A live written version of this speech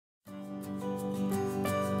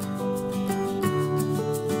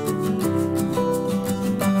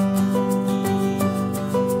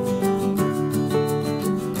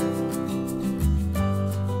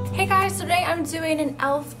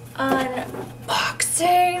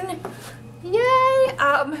unboxing. Yay!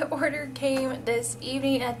 My order came this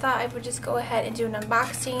evening. I thought I would just go ahead and do an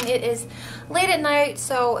unboxing. It is late at night,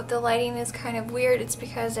 so if the lighting is kind of weird, it's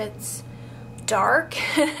because it's dark.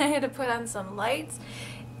 I had to put on some lights.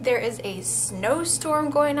 There is a snowstorm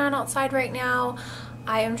going on outside right now.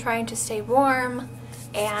 I am trying to stay warm,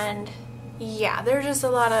 and yeah, there's just a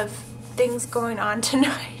lot of things going on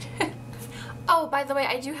tonight. Oh, by the way,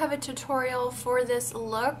 I do have a tutorial for this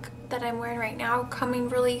look that I'm wearing right now coming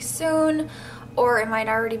really soon, or it might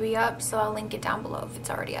already be up, so I'll link it down below if it's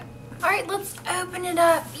already up. Alright, let's open it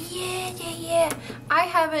up. Yeah. I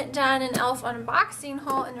haven't done an e.l.f. unboxing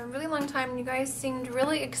haul in a really long time, and you guys seemed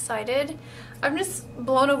really excited. I'm just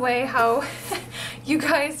blown away how you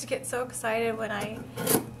guys get so excited when I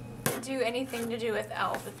do anything to do with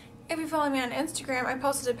e.l.f. If you follow me on Instagram, I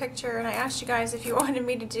posted a picture and I asked you guys if you wanted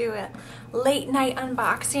me to do a late night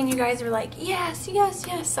unboxing. You guys were like, yes.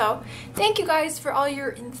 So thank you guys for all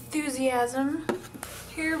your enthusiasm.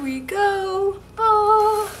 Here we go.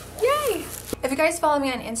 Oh, yay. If you guys follow me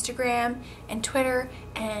on Instagram and Twitter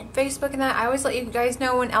and Facebook and that, I always let you guys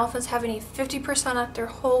know when e.l.f. is having a 50% off their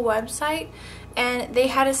whole website. And they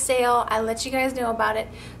had a sale. I let you guys know about it.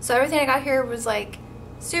 So everything I got here was like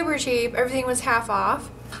super cheap. Everything was half off.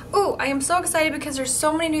 Oh, I am so excited because there's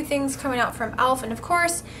so many new things coming out from e.l.f. And of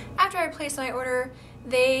course, after I placed my order,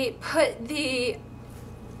 they put the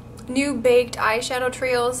new baked eyeshadow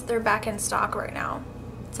trios. They're back in stock right now.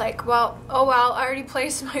 It's like, well, oh well, I already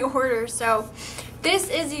placed my order. So this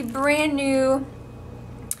is a brand new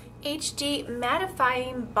HD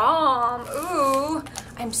mattifying balm. Ooh,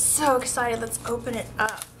 I'm so excited. Let's open it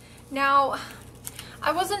up. Now,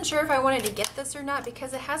 I wasn't sure if I wanted to get this or not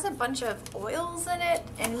because it has a bunch of oils in it,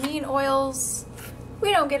 and me and oils, we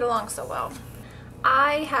don't get along so well.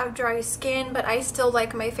 I have dry skin, but I still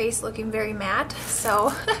like my face looking very matte,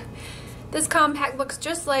 so this compact looks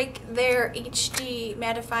just like their HD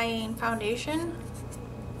mattifying foundation.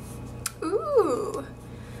 Ooh!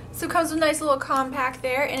 So it comes with a nice little compact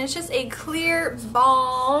there, and it's just a clear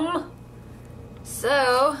balm.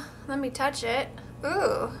 So, let me touch it.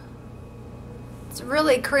 Ooh. It's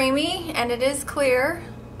really creamy and it is clear.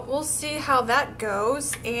 We'll see how that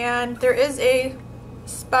goes. And there is a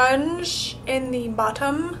sponge in the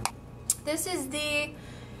bottom. This is the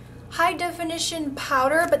high definition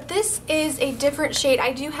powder, but this is a different shade.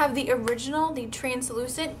 I do have the original, the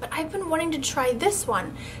translucent, but I've been wanting to try this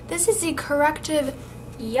one. This is the corrective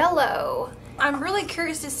yellow. I'm really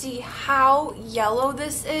curious to see how yellow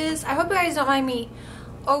this is. I hope you guys don't mind me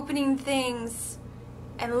opening things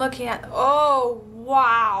and looking at, oh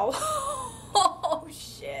wow. Oh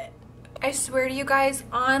shit. I swear to you guys,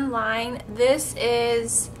 online this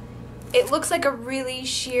is, it looks like a really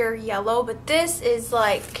sheer yellow, but this is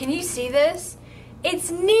like, can you see this?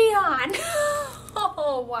 It's neon.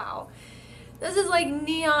 Oh wow. This is like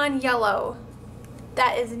neon yellow.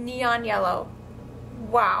 That is neon yellow.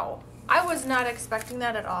 Wow. I was not expecting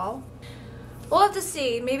that at all. We'll have to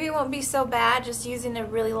see. Maybe it won't be so bad just using a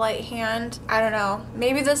really light hand. I don't know.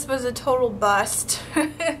 Maybe this was a total bust.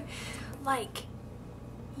 Like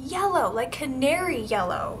yellow, like canary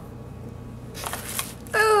yellow.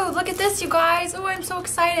 Oh, look at this, you guys. Oh, I'm so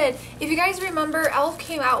excited. If you guys remember, e.l.f.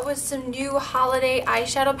 came out with some new holiday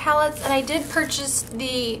eyeshadow palettes, and I did purchase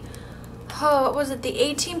the, oh, what was it, the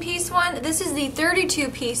 18-piece one? This is the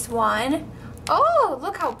 32-piece one. Oh,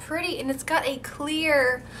 look how pretty. And it's got a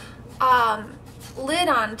clear lid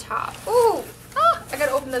on top. Ooh, I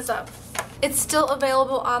gotta open this up. It's still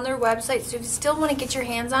available on their website, so if you still want to get your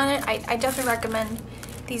hands on it, I definitely recommend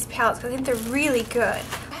these palettes because I think they're really good.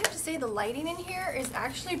 I have to say the lighting in here is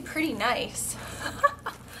actually pretty nice.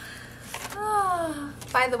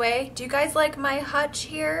 By the way, do you guys like my hutch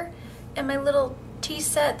here and my little tea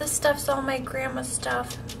set? This stuff's all my grandma's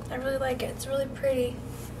stuff. I really like it. It's really pretty.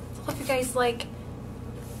 I hope you guys like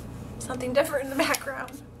something different in the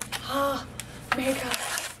background. Oh, makeup.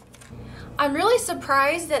 I'm really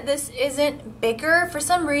surprised that this isn't bigger. For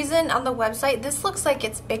some reason on the website, this looks like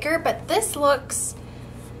it's bigger, but this looks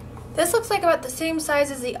like about the same size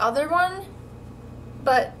as the other one,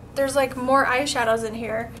 but there's like more eyeshadows in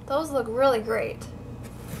here. Those look really great.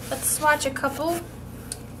 Let's swatch a couple.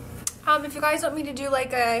 If you guys want me to do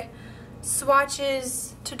like a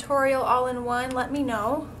swatches tutorial all in one, let me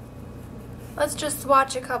know. Let's just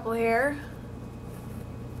swatch a couple here.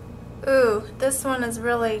 Ooh, this one is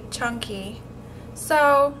really chunky.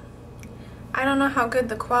 So, I don't know how good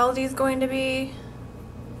the quality is going to be,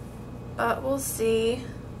 but we'll see.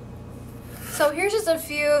 So here's just a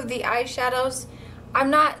few of the eyeshadows. I'm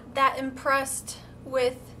not that impressed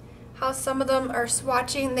with how some of them are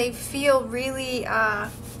swatching. They feel really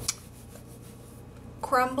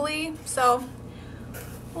crumbly, so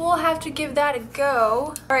we'll have to give that a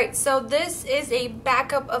go. Alright, so this is a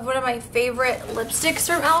backup of one of my favorite lipsticks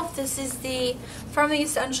from e.l.f. This is from the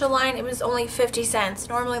Essential line. It was only 50 cents.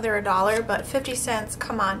 Normally they're $1, but 50 cents,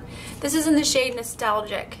 come on. This is in the shade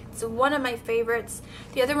Nostalgic. It's one of my favorites.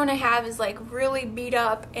 The other one I have is like really beat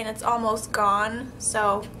up and it's almost gone.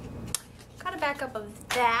 So, got a backup of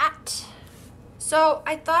that. So,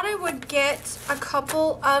 I thought I would get a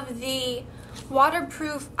couple of the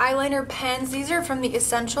waterproof eyeliner pens. These are from the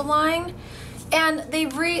Essential line. And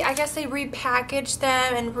I guess they repackaged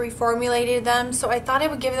them and reformulated them. So, I thought I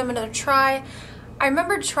would give them another try. I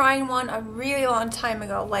remember trying one a really long time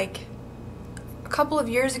ago, like a couple of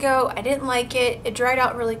years ago. I didn't like it. It dried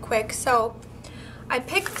out really quick. So I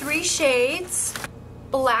picked 3 shades.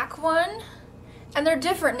 Black one. And they're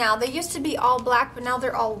different now. They used to be all black, but now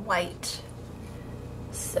they're all white.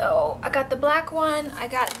 So I got the black one. I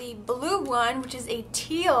got the blue one, which is a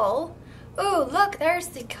teal. Ooh, look, there's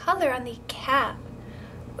the color on the cap.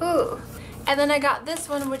 Ooh. And then I got this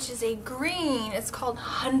one, which is a green. It's called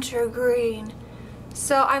Hunter Green.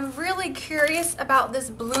 So I'm really curious about this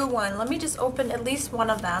blue one. Let me just open at least one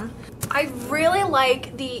of them. I really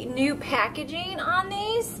like the new packaging on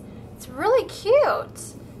these. It's really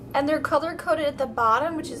cute. And they're color coded at the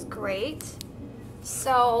bottom, which is great.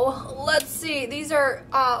 So let's see. These are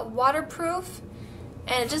waterproof.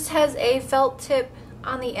 And it just has a felt tip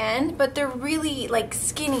on the end. But they're really like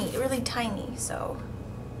skinny, really tiny. So,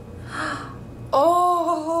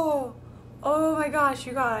 oh my gosh,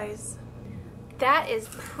 you guys. That is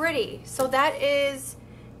pretty. So that is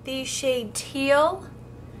the shade Teal.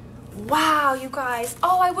 Wow, you guys.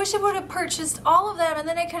 Oh, I wish I would have purchased all of them and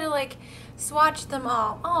then I kind of like swatched them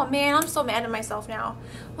all. Oh man, I'm so mad at myself now.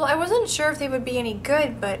 Well, I wasn't sure if they would be any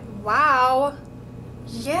good, but wow.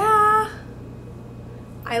 Yeah.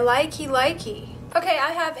 I likey. Okay,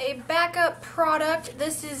 I have a backup product.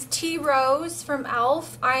 This is Tea Rose from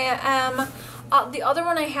e.l.f. The other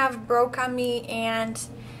one I have broke on me and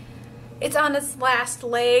it's on its last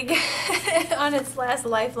leg, on its last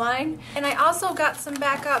lifeline. And I also got some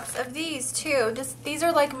backups of these too. These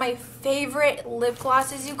are like my favorite lip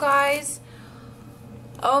glosses, you guys.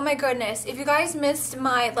 Oh my goodness. If you guys missed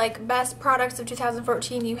my like best products of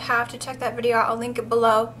 2014, you have to check that video out. I'll link it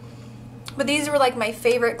below. But these were like my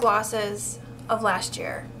favorite glosses of last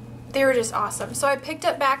year. They were just awesome. So I picked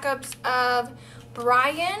up backups of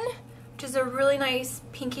Brian, which is a really nice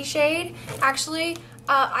pinky shade. Actually,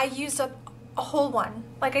 I used up a whole one.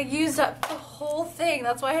 Like I used up the whole thing.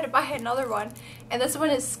 That's why I had to buy another one. And this one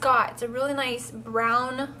is Scott. It's a really nice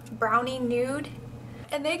brownie nude.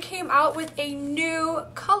 And they came out with a new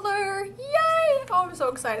color. Yay! Oh, I'm so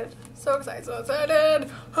excited. So excited.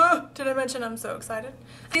 Huh, did I mention I'm so excited?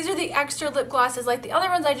 These are the extra lip glosses like the other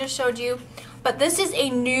ones I just showed you. But this is a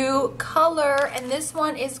new color. And this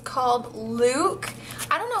one is called Luke.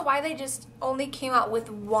 I don't know why they just only came out with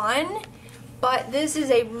one. But this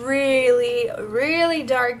is a really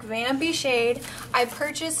dark vampy shade. I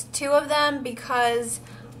purchased 2 of them because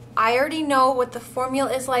I already know what the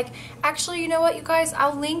formula is like. Actually, you know what, you guys?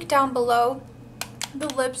 I'll link down below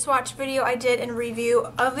the lip swatch video I did in review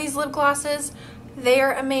of these lip glosses. They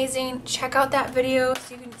are amazing. Check out that video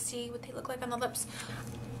so you can see what they look like on the lips.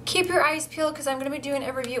 Keep your eyes peeled because I'm going to be doing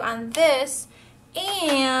a review on this.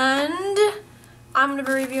 And I'm going to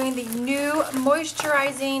be reviewing the new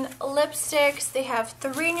moisturizing lipsticks. They have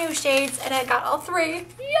 3 new shades and I got all 3. Yay!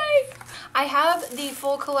 I have the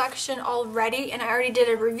full collection already and I already did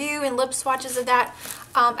a review and lip swatches of that.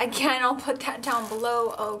 Again, I'll put that down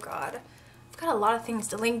below. Oh god. I've got a lot of things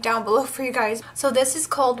to link down below for you guys. So this is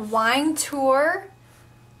called Wine Tour.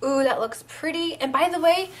 Ooh, that looks pretty. And by the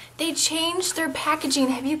way, they changed their packaging.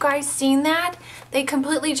 Have you guys seen that? They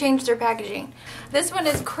completely changed their packaging. This one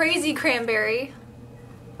is Crazy Cranberry.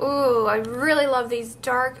 Ooh, I really love these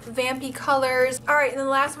dark, vampy colors. Alright, and the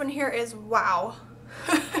last one here is Wow.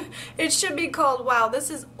 It should be called Wow. This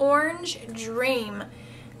is Orange Dream.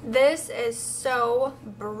 This is so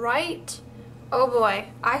bright. Oh boy,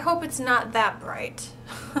 I hope it's not that bright.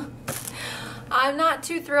 I'm not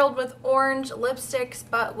too thrilled with orange lipsticks,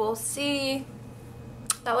 but we'll see.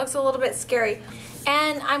 That looks a little bit scary.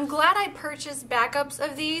 And I'm glad I purchased backups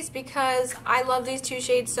of these because I love these 2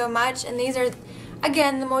 shades so much. And these are,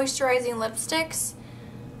 again, the moisturizing lipsticks.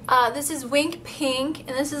 This is Wink Pink,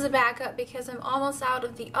 and this is a backup because I'm almost out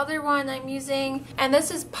of the other one I'm using. And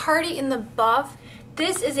this is Party in the Buff.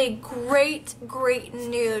 This is a great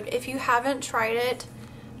nude. If you haven't tried it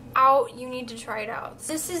out, you need to try it out.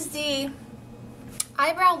 This is the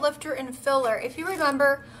Eyebrow Lifter and Filler. If you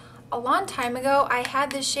remember, a long time ago, I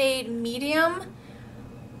had the shade Medium.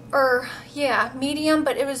 or yeah, medium,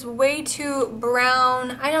 but it was way too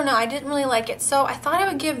brown. I don't know, I didn't really like it. So I thought I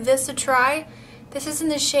would give this a try. This is in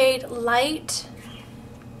the shade Light,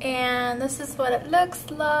 and this is what it looks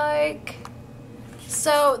like.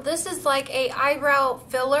 So this is like a eyebrow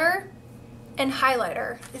filler and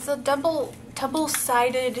highlighter. It's a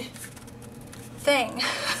double-sided thing.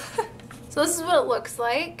 So this is what it looks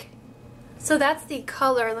like. So that's the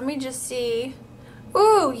color. Let me just see.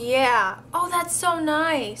 Ooh, yeah. Oh, that's so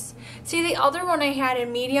nice. See, the other one I had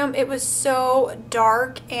in medium, it was so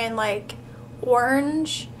dark and like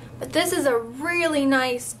orange. But this is a really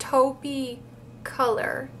nice taupey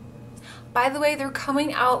color. By the way, they're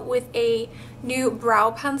coming out with a new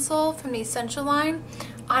brow pencil from the Essential line.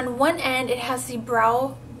 On one end, it has the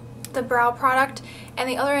brow product, and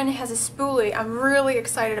the other end it has a spoolie. I'm really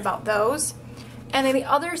excited about those. And then the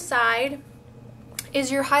other side is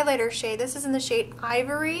your highlighter shade. This is in the shade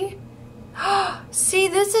Ivory. See,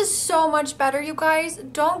 this is so much better, you guys.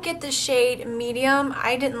 Don't get the shade medium.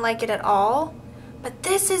 I didn't like it at all. But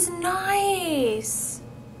this is nice.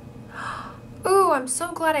 Ooh, I'm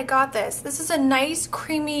so glad I got this. This is a nice,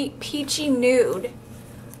 creamy, peachy nude.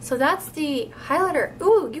 So that's the highlighter.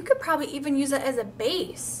 Ooh, you could probably even use it as a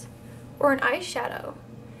base or an eyeshadow.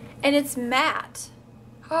 And it's matte.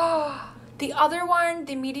 Oh. The other one,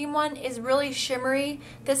 the medium one, is really shimmery.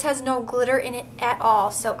 This has no glitter in it at all,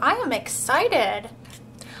 so I am excited.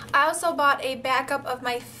 I also bought a backup of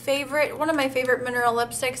my favorite, one of my favorite mineral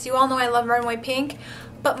lipsticks. You all know I love Runway Pink,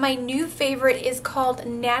 but my new favorite is called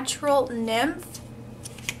Natural Nymph,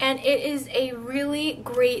 and it is a really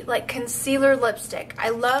great like concealer lipstick. I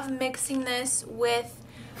love mixing this with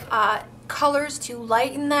colors to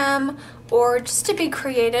lighten them or just to be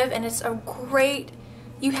creative, and it's a great,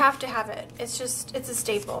 you have to have it. It's a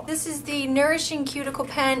staple. This is the Nourishing Cuticle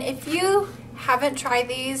Pen. If you haven't tried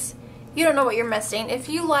these, you don't know what you're missing. If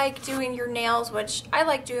you like doing your nails, which I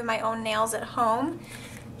like doing my own nails at home,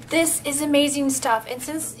 this is amazing stuff. And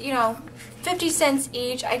since, you know, 50 cents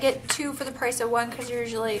each, I get 2 for the price of 1 because they're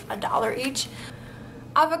usually $1 each.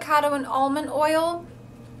 Avocado and almond oil.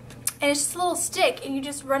 And it's just a little stick, and you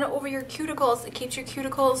just run it over your cuticles. It keeps your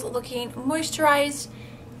cuticles looking moisturized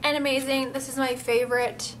and amazing. This is my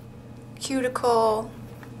favorite cuticle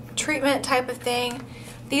treatment type of thing.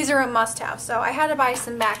 These are a must-have, so I had to buy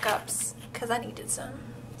some backups because I needed some.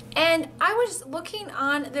 And I was looking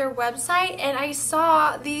on their website and I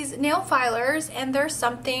saw these nail filers, and there's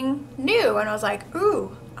something new, and I was like,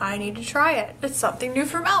 ooh, I need to try it. It's something new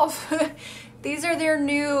from e.l.f. These are their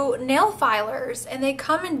new nail filers, and they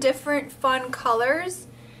come in different fun colors.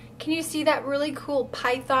 Can you see that really cool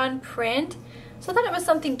python print? So I thought it was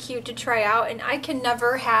something cute to try out, and I can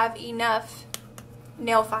never have enough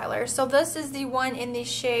nail filers. So this is the one in the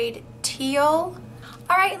shade Teal.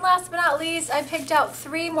 Alright, and last but not least, I picked out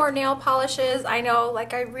 3 more nail polishes. I know,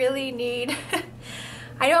 like I really need,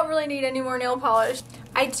 I don't really need any more nail polish.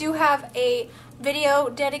 I do have a video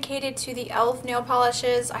dedicated to the e.l.f. nail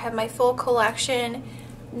polishes. I have my full collection,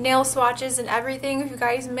 nail swatches and everything. If you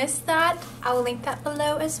guys missed that, I will link that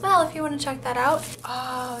below as well if you want to check that out.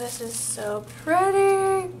 Oh, this is so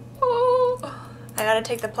pretty. Oh, I gotta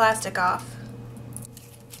take the plastic off.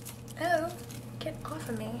 Oh, get off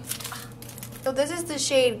of me. So this is the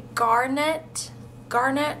shade Garnet.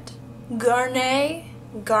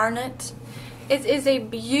 It is a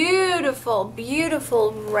beautiful,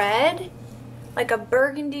 beautiful red, like a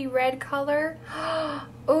burgundy red color.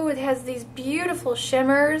 Oh, it has these beautiful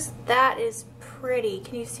shimmers. That is pretty.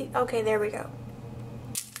 Can you see? Okay, there we go.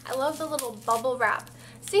 I love the little bubble wrap.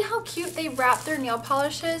 See how cute they wrap their nail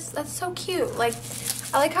polishes? That's so cute. Like,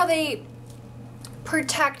 I like how they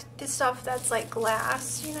protect the stuff that's like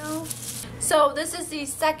glass, you know? So this is the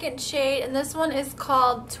second shade, and this one is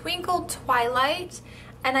called Twinkle Twilight,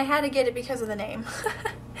 and I had to get it because of the name.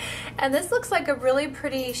 And this looks like a really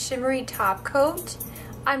pretty shimmery top coat.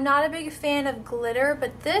 I'm not a big fan of glitter,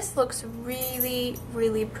 but this looks really,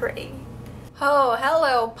 really pretty. Oh,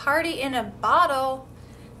 hello, Party in a Bottle.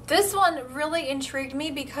 This one really intrigued me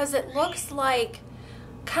because it looks like,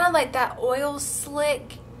 kind of like that oil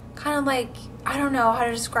slick, kind of like, I don't know how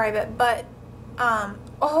to describe it, but,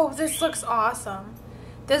 oh, this looks awesome.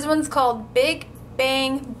 This one's called Big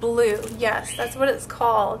Bang Blue. Yes, that's what it's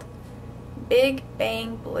called. Big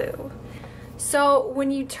Bang Blue. So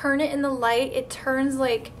when you turn it in the light, it turns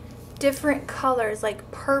like different colors,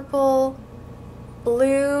 like purple,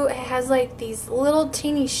 blue. It has like these little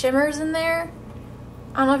teeny shimmers in there.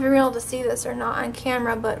 I don't know if you're able to see this or not on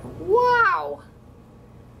camera, but wow!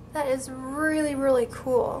 That is really, really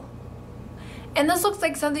cool. And this looks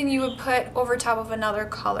like something you would put over top of another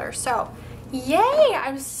color. So Yay!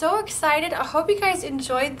 I'm so excited. I hope you guys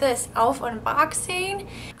enjoyed this e.l.f. unboxing.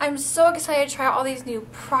 I'm so excited to try out all these new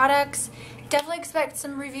products. Definitely expect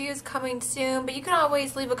some reviews coming soon, but you can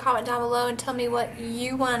always leave a comment down below and tell me what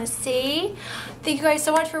you want to see. Thank you guys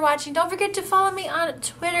so much for watching. Don't forget to follow me on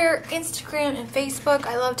Twitter, Instagram, and Facebook.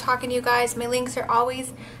 I love talking to you guys. My links are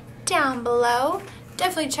always down below.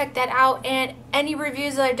 Definitely check that out, and any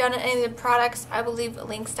reviews that I've done on any of the products, I will leave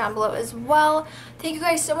links down below as well. Thank you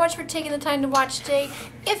guys so much for taking the time to watch today.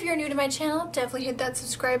 If you're new to my channel, definitely hit that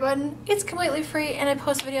subscribe button. It's completely free, and I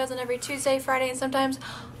post videos on every Tuesday, Friday, and sometimes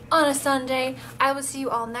on a Sunday. I will see you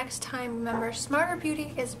all next time. Remember, smarter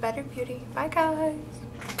beauty is better beauty. Bye, guys.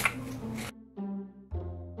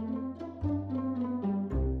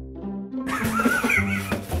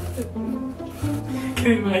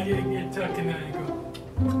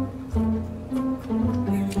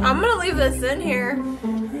 I'm gonna leave this in here.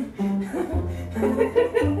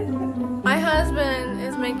 My husband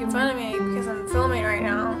is making fun of me because I'm filming right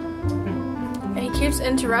now. And he keeps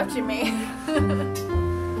interrupting me.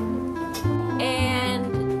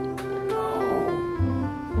 And...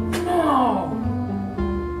 No!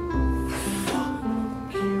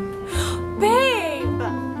 Babe!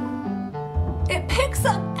 It picks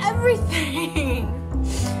up everything!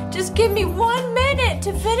 Just give me 1 minute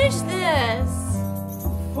to finish this!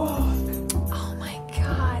 Oh my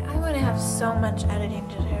god, I'm gonna have so much editing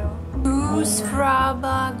to do. Goose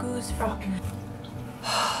fraba, goose fraba.